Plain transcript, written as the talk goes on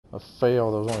a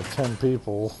fail. There was only 10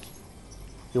 people.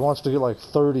 He wants to get like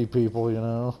 30 people, you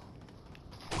know.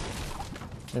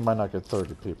 He might not get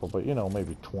 30 people, but you know,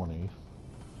 maybe 20.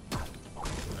 That's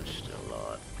still a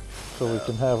lot. So we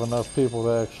can have enough people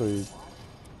to actually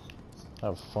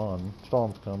have fun.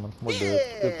 Storm's coming. We're good.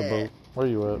 Get the boat. Where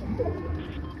you at?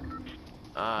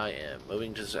 I am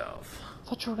moving to the south. I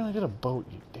thought you were gonna get a boat,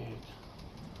 you dig.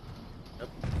 Yep.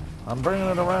 I'm bringing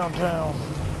it around town.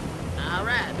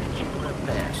 Alright, keep it up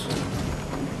fast.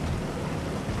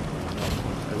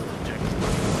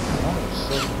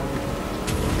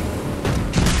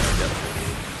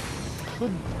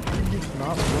 Could you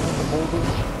not run the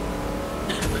boulders?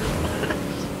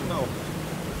 No.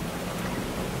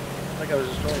 Like I was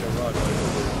just throwing a rock like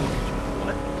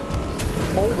what?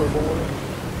 Boulder boy.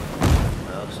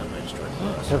 Well, somebody destroyed the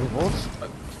bus. Heavy bullets?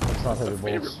 It's not heavy My bullets.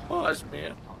 favorite bus,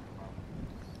 man.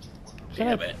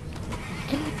 Damn Damn it.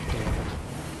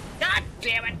 God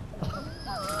damn it.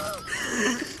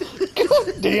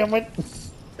 God damn it!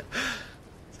 It's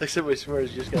like somebody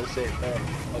swears you just gotta say it back.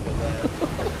 I'll go back.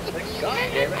 Like, God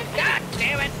damn it! God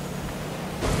damn it!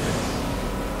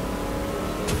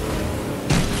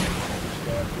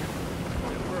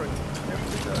 It worked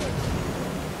every time.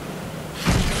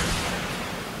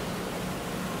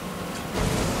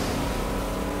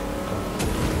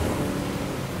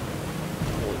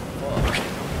 Holy fuck.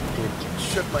 It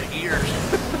shook my ears.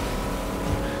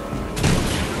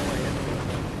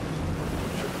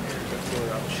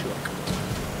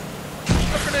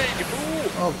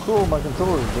 Oh cool, my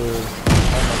controller's dead.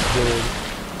 Almost dead.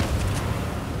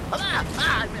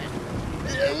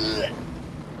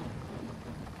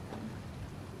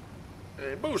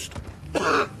 Hey, boost!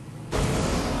 Nope.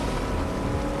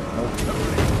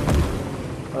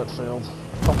 That failed.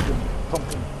 Pumpkin,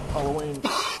 Halloween.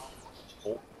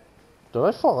 Oh. Did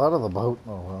I fall out of the boat?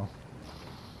 Oh well.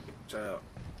 It's out.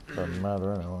 Doesn't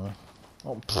matter anyway.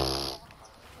 Oh, pfft.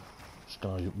 Just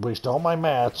gonna waste all my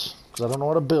mats, because I don't know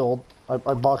how to build. I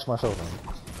boxed myself in.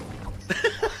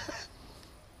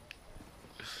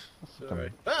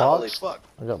 Sorry. Boxed? Holy fuck.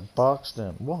 I got boxed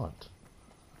in. What?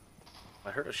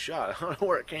 I heard a shot. I don't know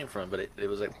where it came from, but it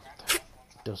was like...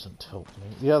 Doesn't help me.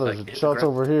 Yeah, there's like shots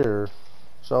over here.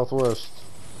 Southwest.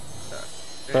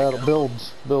 Battle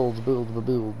builds.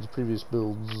 Previous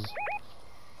builds.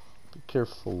 Be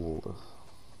careful.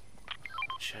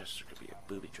 Chest, there could be a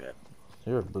booby trap.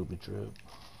 You're a booby trap.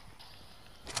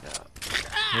 Yeah.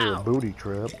 You're a booty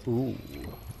trap. Ooh.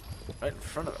 Right in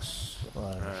front of us. I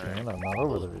understand. I'm not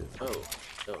over there yet.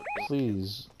 Oh.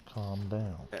 Please calm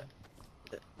down. Yeah.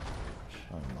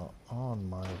 I'm not on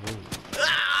my way.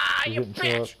 Ah, You're you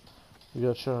getting bitch! shot. You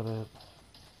got shot at.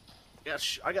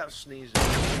 I got sneezed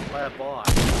by a bot.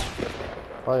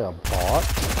 By a bot?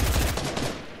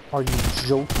 Are you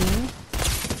joking?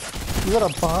 You got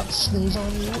a bot sneeze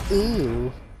on you?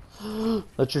 Ew.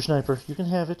 That's your sniper. You can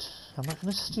have it. I'm not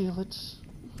gonna steal it.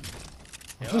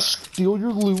 I'm gonna steal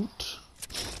your loot.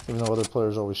 Even though other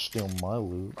players always steal my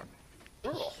loot.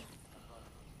 Girl.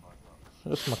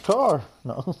 That's my car.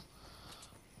 No.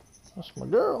 That's my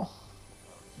girl.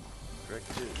 Correct,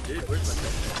 dude, where's my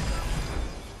gun?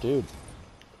 Dude.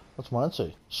 What's mine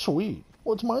say? Sweet.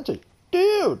 What's mine say?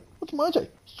 Dude. What's mine say?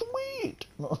 Sweet.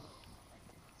 No.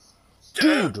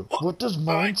 Dude. What does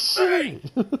mine say?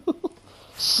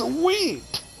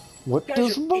 Sweet. What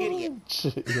does mine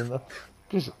say? You know?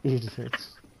 Guys are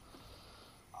idiots.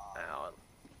 Ow,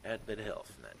 I had a bit of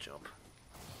health in that jump.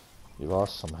 You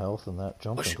lost some health in that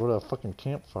jump and go to a fucking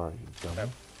campfire, you dummy.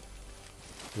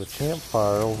 The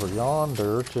campfire over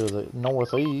yonder to the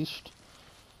northeast.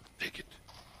 Take it.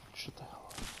 Shut the hell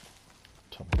up.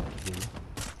 Tell me what to do.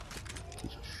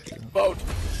 Piece of shit. Boat!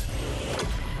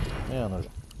 Man, there's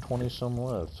 20 some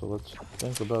left, so let's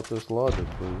think about this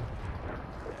logically.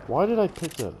 Why did I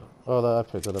pick that up? Oh, I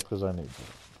picked it up because I need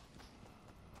that.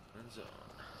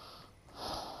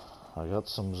 I got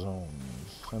some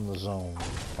zones in the zone.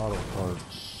 Auto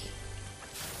parts.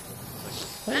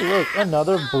 Hey, look,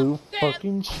 another blue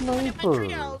fucking sniper.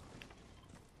 Man,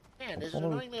 there's an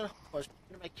annoying little horse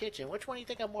in my kitchen. Which one do you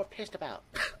think I'm more pissed about?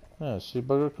 Yeah, see,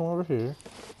 bugger, come over here.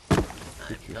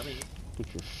 Get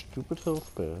your stupid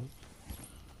health back.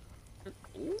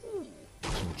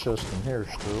 Some chest in here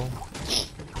still.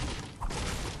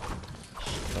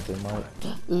 But they might.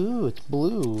 Ooh, it's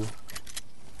blue.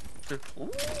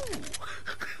 Ooh.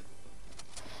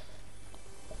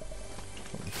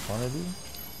 In front of you?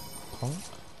 Punk?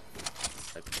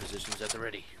 Positions at the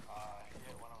ready.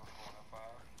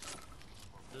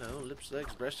 Hello, lips,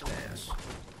 legs, breast, and ass.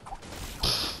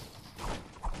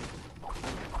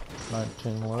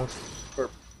 19 left.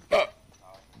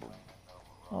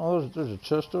 Oh, there's a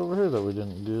chest over here that we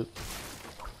didn't get.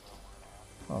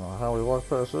 I don't know how we walked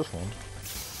past this one.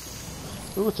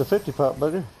 Ooh, it's a 50 pop,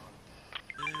 buddy.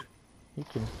 You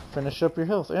can finish up your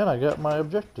health, and I got my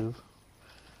objective.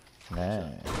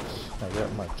 Nice. I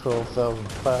got my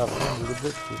 12,500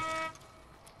 objective.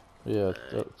 Yeah,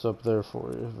 it's up there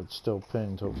for you, if it's still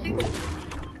pinged, hopefully.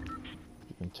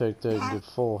 You can take that and get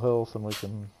full health, and we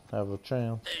can have a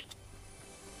chance.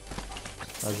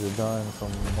 As you're dying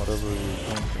from whatever you're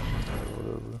drinking, or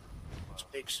whatever.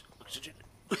 Snakes, oxygen.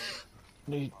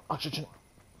 Need oxygen.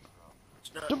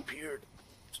 It's not appeared.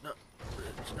 It's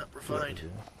not refined. Yeah.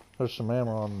 There's some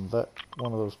ammo on that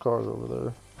one of those cars over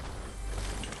there.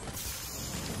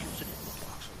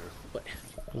 What?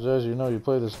 Because as you know, you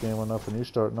play this game enough and you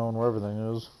start knowing where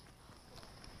everything is.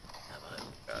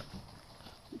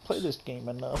 You play this game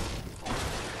enough.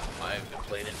 I've been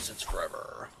playing it since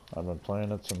forever. I've been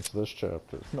playing it since this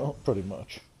chapter. No, pretty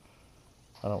much.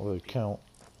 I don't really count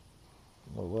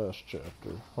the last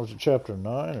chapter. Was it chapter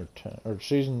 9 or 10? Or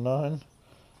season 9?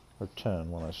 Or 10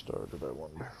 when I started, I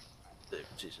wonder.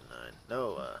 Season 9.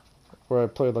 No, Where I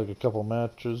played like a couple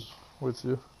matches with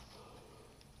you.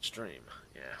 Stream,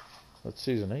 yeah. That's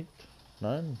season 8?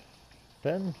 9?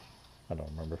 10? I don't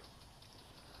remember.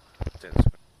 10.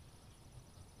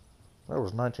 There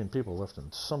was 19 people left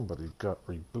and somebody got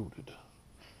rebooted.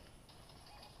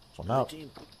 So now...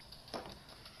 19.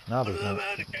 Now there's no...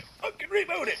 Fucking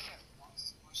reboot it!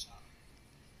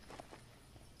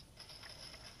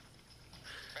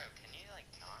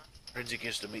 Frenzy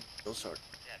gets to meet Bill Sargent.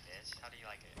 Yeah, bitch. How do you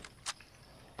like it?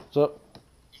 What's up?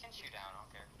 You can shoot down, I don't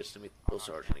care. Gets to meet Bill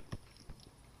Sargent.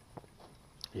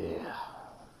 Yeah.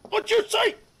 What'd you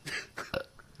say?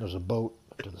 There's a boat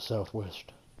to the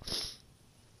southwest.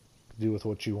 Do with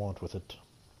what you want with it.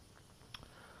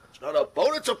 It's not a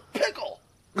boat, it's a pickle!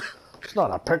 It's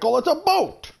not a pickle, it's a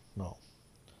boat! No.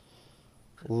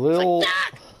 Lil...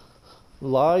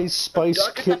 Lie Spice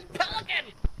Kit...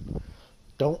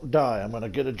 Don't die, I'm gonna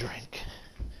get a drink.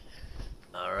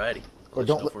 Alrighty. Or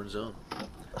don't let... We're in zone.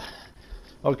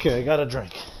 Okay, I got a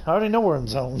drink. I already know we're in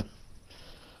zone.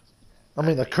 I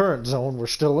mean, the current zone we're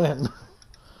still in.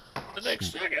 The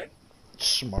next second.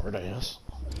 Smart ass.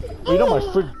 Well, you know my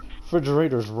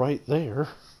refrigerator's right there.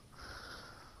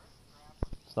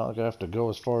 It's not like I have to go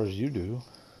as far as you do.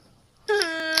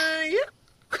 Yeah.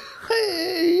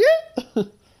 Hey, yeah.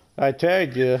 I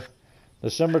tagged you.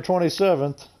 December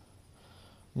 27th.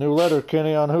 New letter,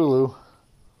 Kenny, on Hulu.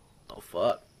 Oh,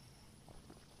 fuck.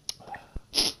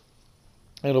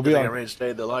 It'll be on... I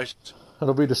reinstated the license.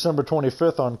 It'll be December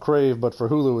 25th on Crave, but for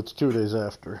Hulu it's 2 days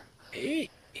after. Hey,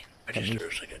 register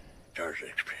a second. Charge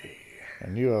XP.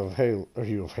 And you have Halo. Or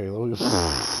you have Halo. I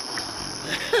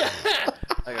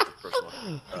got the first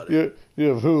one. You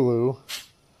have Hulu.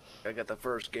 I got the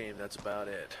first game. That's about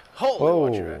it. Holy, Whoa.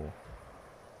 watch your head.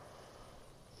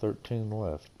 13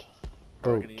 left.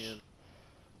 Boat.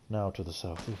 Now to the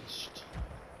southeast.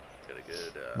 Got a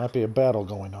good. Might be a battle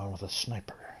going on with a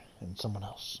sniper and someone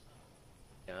else.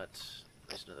 Yeah, it's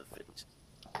another 50.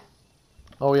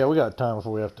 Oh yeah, we got time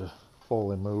before we have to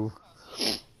fully move.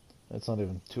 It's not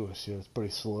even to us yet. It's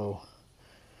pretty slow.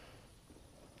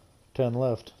 10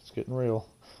 left. It's getting real.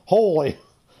 Holy!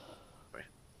 Right.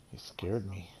 He scared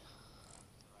me.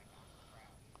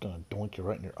 Gonna doink you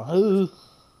right in your eye.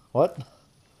 What?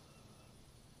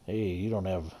 Hey, you don't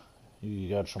have... You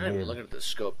got some I'm weird... looking at the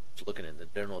scope. Just looking in the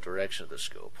general direction of the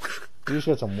scope. You just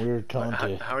got some weird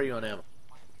content. How are you on ammo?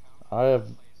 I have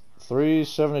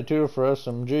 372 for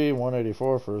SMG,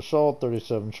 184 for assault,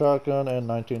 37 shotgun, and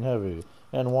 19 heavy,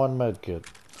 and 1 med kit.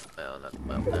 Well, not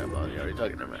well, you already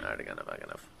took it. Never mind. I already got enough. I got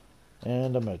enough.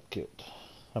 And a med kit.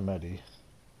 A medi.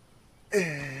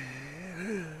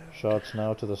 Shots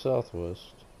now to the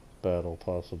southwest. Battle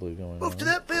possibly going on. Move to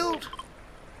that build!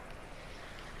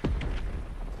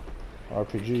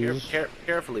 RPGs.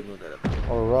 Carefully move that up.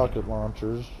 Or rocket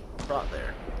launchers. Right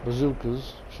there.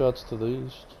 Bazookas. Shots to the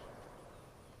east.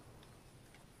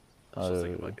 I was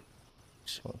thinking about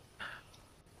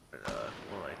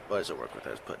why does it work with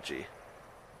that? Put G.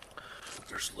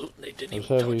 There's loot and they didn't There's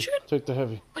even heavy. touch it. Take the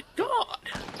heavy. My God!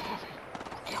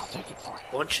 Okay, I'll take it for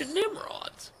you. Bunch of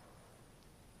Nimrods.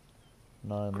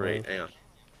 9 Great, left. hang on.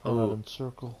 I'm Oh, in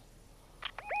circle.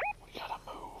 We gotta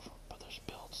move, but there's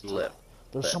builds. Still. left.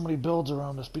 There's so many builds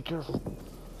around us. Be careful.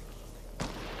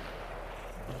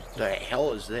 The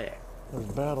hell is that? There's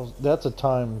battles. That's a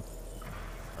time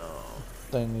Oh,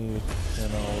 thingy, you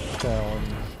know,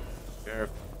 challenge.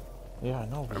 careful. Yeah, I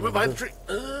know. Right by the tree.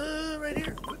 Right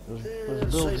here.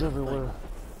 There's builds everywhere.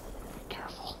 Be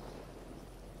careful.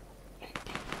 8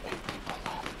 people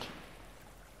left.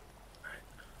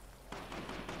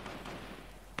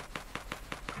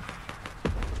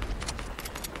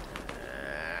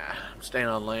 I'm staying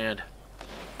on land.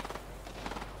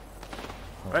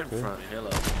 Right in front of you.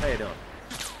 Hello. How you doing?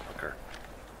 Fucker.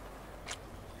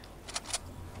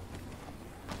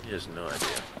 He has no idea.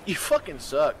 You fucking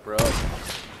suck, bro.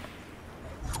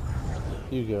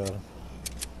 You got it.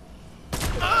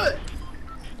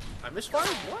 I misfired?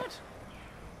 What?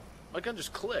 My gun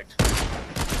just clicked.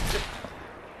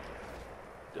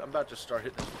 Dude, I'm about to start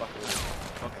hitting this fucker with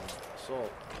fucking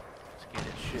assault. Let's get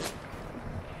it shit.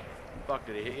 Fuck,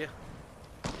 did he hit you?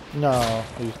 No,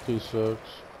 he sucks.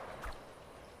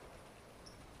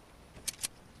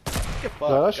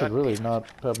 God, I should really not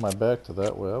have my back to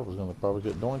that way. I was gonna probably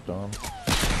get doinked on.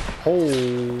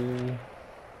 Oh!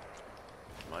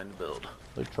 Mind the build.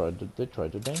 They tried to dank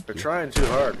They're you. trying too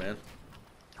hard, man.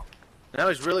 Now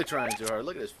he's really trying too hard.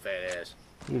 Look at this fat ass.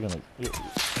 We'll get him.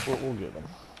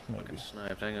 Maybe. Fucking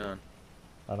sniped. Hang on.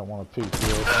 I don't want to peek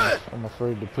yet. I'm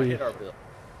afraid to I peek. hit our build.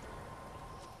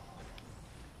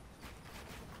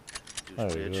 There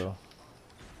you Bitch. go.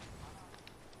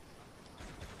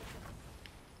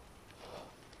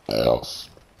 Else.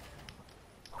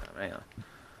 Hang on.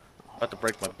 About to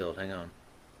break my build. Hang on.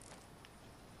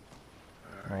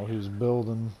 Oh, he's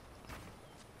building.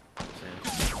 See.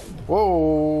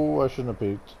 Whoa! I shouldn't have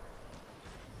peeked.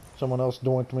 Someone else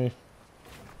doinked me.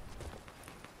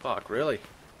 Fuck, really?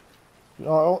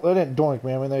 Oh, they didn't doink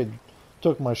me. I mean, they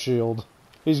took my shield.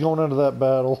 He's going into that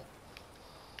battle.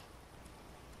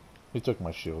 He took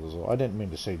my shield as well. I didn't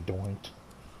mean to say doinked.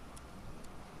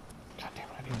 God damn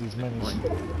it, I need these minis.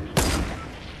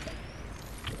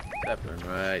 Happening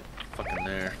right fucking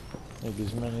there. Need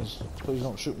these minis. Please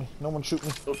don't shoot me. No one shoot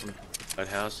me. Open. White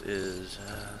House is,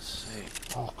 let's see.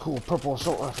 Oh, cool. Purple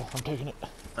assault rifle. I'm taking it.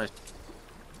 Nice.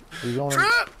 Are you going in?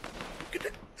 Trap! Get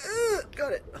it.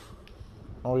 Got it.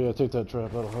 Oh, yeah, take that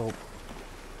trap. That'll help.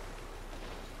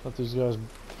 Let these guys...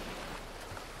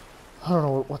 I don't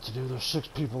know what to do. There's 6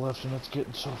 people left and it's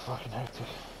getting so fucking hectic.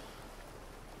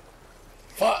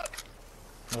 Fuck!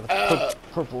 Got a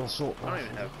purple assault I don't rifle.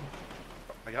 even have...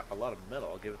 I got a lot of metal,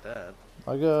 I'll give it that.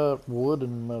 I got wood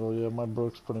and metal, yeah, my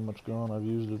brook's pretty much gone, I've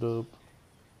used it up.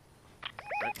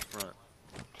 Right in front.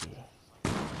 Okay.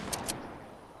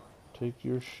 Take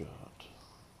your shot.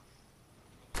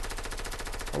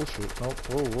 Oh shit, nope,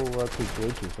 whoa, I peeked way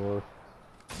too far.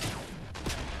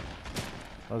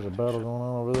 There's a battle going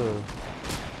on over there.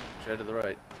 Shed to the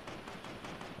right.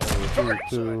 Oh,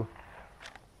 two.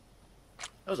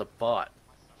 That was a bot.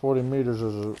 40 meters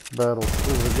is a battle.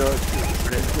 There's a guy.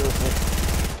 Be careful.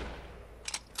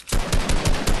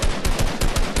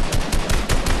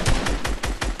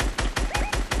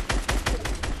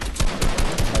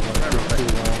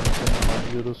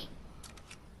 Get us.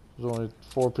 There's only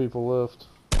 4 people left.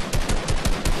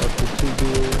 Up to 2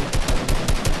 DA.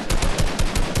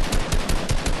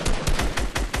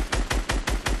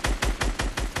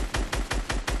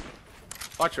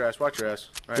 Watch your ass, watch your ass.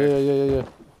 Right. Yeah.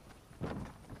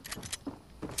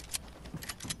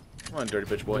 Come on, dirty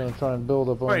bitch boy. I'm gonna try and build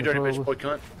up Come on on, you dirty the bitch boy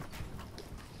cunt.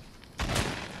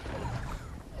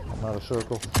 I'm out of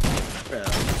circle. Yeah.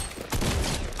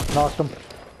 Knocked him.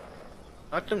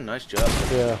 Knocked him, nice job.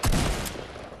 Yeah.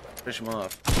 Finish him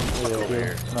off. Yeah, over good.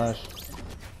 here. Nice.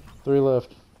 3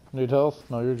 left. Need health?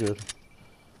 No, you're good.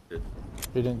 Good.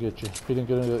 He didn't get you. He didn't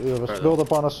get any of us. Right, Build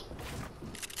up on us.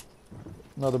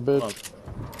 Another bitch.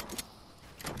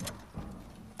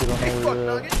 You don't know where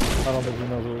you're at. I don't think he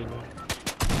knows where you're at.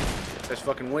 That's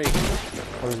fucking weak.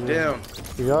 Where's he at? Down.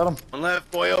 You got him? One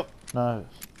left, boyo. Nice.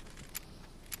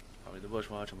 Probably the bush.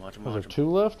 Watch him, watch him, Was watch there him.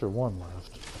 2 left or 1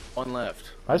 left? One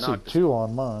left. I see Knocked 2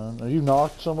 on mine. Are you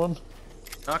knocked someone?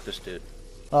 This, knocked this dude.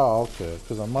 Oh, okay.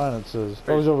 Because on mine it says,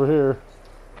 oh, he's over here.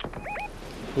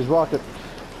 He's rocket.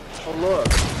 Oh, look.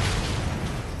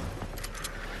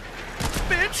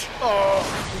 Bitch! Oh,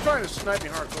 he's trying to snipe me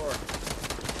hardcore.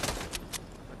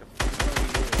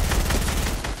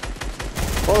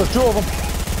 Oh, there's 2 of them.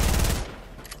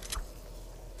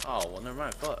 Oh, well, never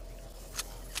mind. Fuck.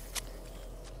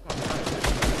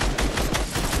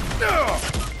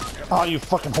 Oh, you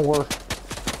fucking whore.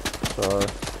 Sorry.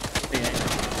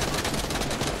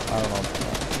 I don't know.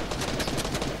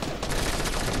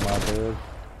 My bad.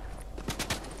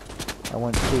 I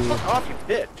went Fuck off, you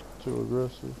bitch. too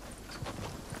aggressive.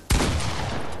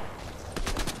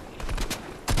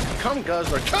 Come,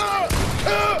 Guzzler. Come!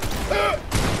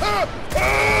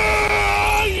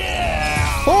 Oh,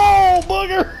 yeah! Oh,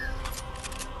 bugger!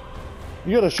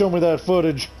 You gotta show me that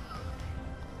footage.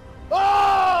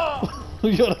 Oh!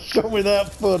 You gotta show me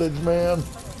that footage, man.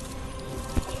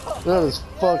 That is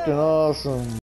fucking awesome.